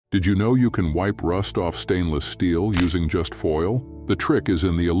Did you know you can wipe rust off stainless steel using just foil? The trick is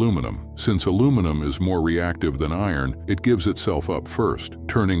in the aluminum. Since aluminum is more reactive than iron, it gives itself up first,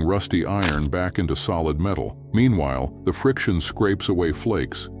 turning rusty iron back into solid metal. Meanwhile, the friction scrapes away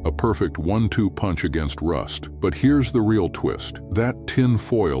flakes, a perfect 1-2 punch against rust. But here's the real twist. That tin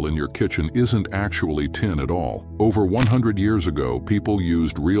foil in your kitchen isn't actually tin at all. Over 100 years ago, people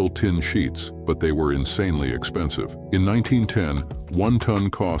used real tin sheets, but they were insanely expensive. In 1910, 1 ton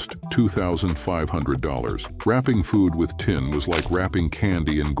cost $2,500. Wrapping food with tin was like wrapping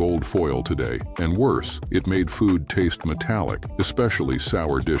candy in gold foil today. And worse, it made food taste metallic, especially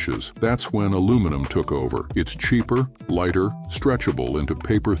sour dishes. That's when aluminum took over. It's cheaper, lighter, stretchable into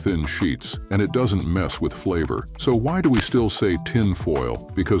paper-thin sheets, and it doesn't mess with flavor. So why do we still say tin foil?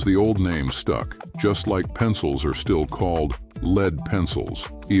 Because the old name stuck. Just like pencils are still called lead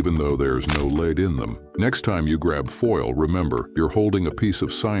pencils, even though there's no lead in them. Next time you grab foil, remember, you're holding a piece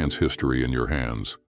of science history in your hands.